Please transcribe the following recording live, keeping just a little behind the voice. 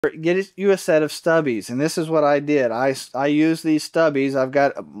get you a set of stubbies, and this is what I did. I use these stubbies. I've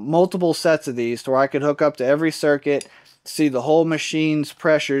got multiple sets of these to where I could hook up to every circuit, see the whole machine's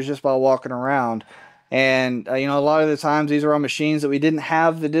pressures just by walking around. And you know, a lot of the times these are on machines that we didn't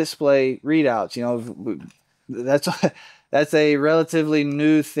have the display readouts. You know, that's that's a relatively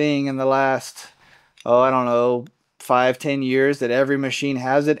new thing in the last, oh, I don't know, 5, 10 years, that every machine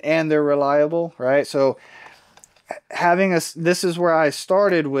has it and they're reliable, right? So having a, this is where I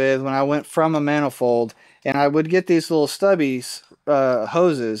started with when I went from a manifold, and I would get these little stubbies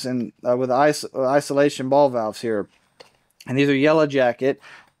hoses and with isolation ball valves here, and these are yellow jacket.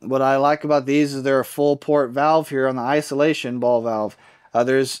 What I like about these is they're a full port valve here on the isolation ball valve.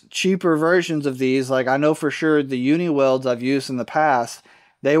 There's cheaper versions of these, like I know for sure the uni welds I've used in the past,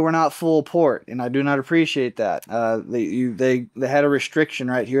 they were not full port, and I do not appreciate that. They had a restriction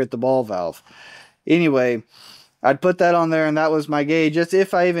right here at the ball valve. Anyway, I'd put that on there, and that was my gauge, just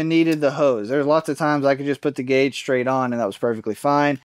if I even needed the hose. There's lots of times I could just put the gauge straight on, and that was perfectly fine.